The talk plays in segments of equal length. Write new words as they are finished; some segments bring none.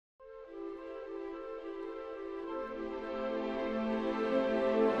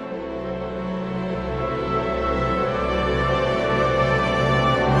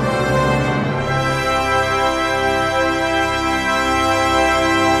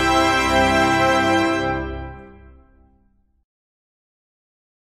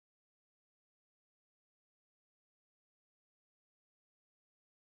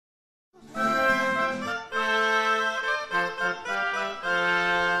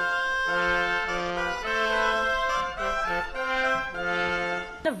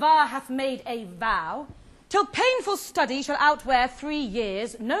Navarre hath made a vow, till painful study shall outwear 3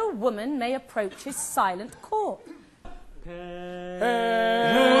 years, no woman may approach his silent court.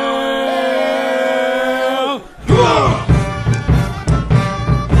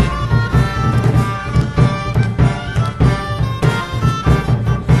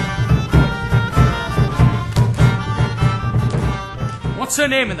 What's her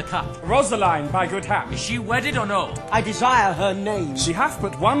name in the cup? Rosaline, by good hap. Is she wedded or no? I desire her name. She hath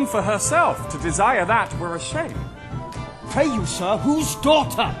but one for herself. To desire that were a shame. Pray you, sir, whose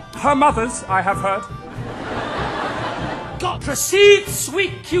daughter? Her mother's, I have heard. God, proceed,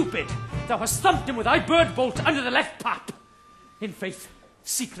 sweet Cupid. Thou hast thumped him with thy bird bolt under the left pap. In faith,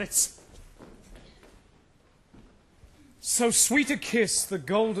 secrets. So sweet a kiss the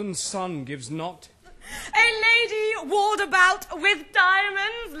golden sun gives not. A lady walled about with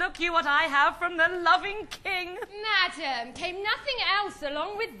diamonds. Look you what I have from the loving king. Madam, came nothing else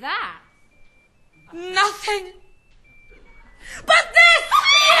along with that? Nothing but this!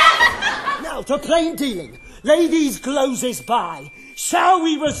 Now to plain dealing. Lay these glozes by. Shall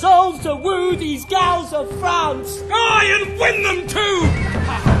we resolve to woo these gals of France? Aye, and win them too!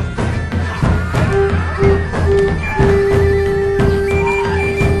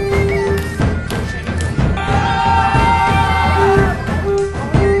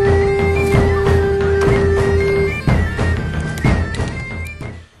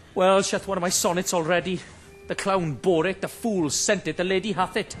 Well, sheth one of my sonnets already. The clown bore it, the fool sent it, the lady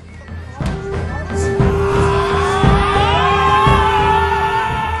hath it.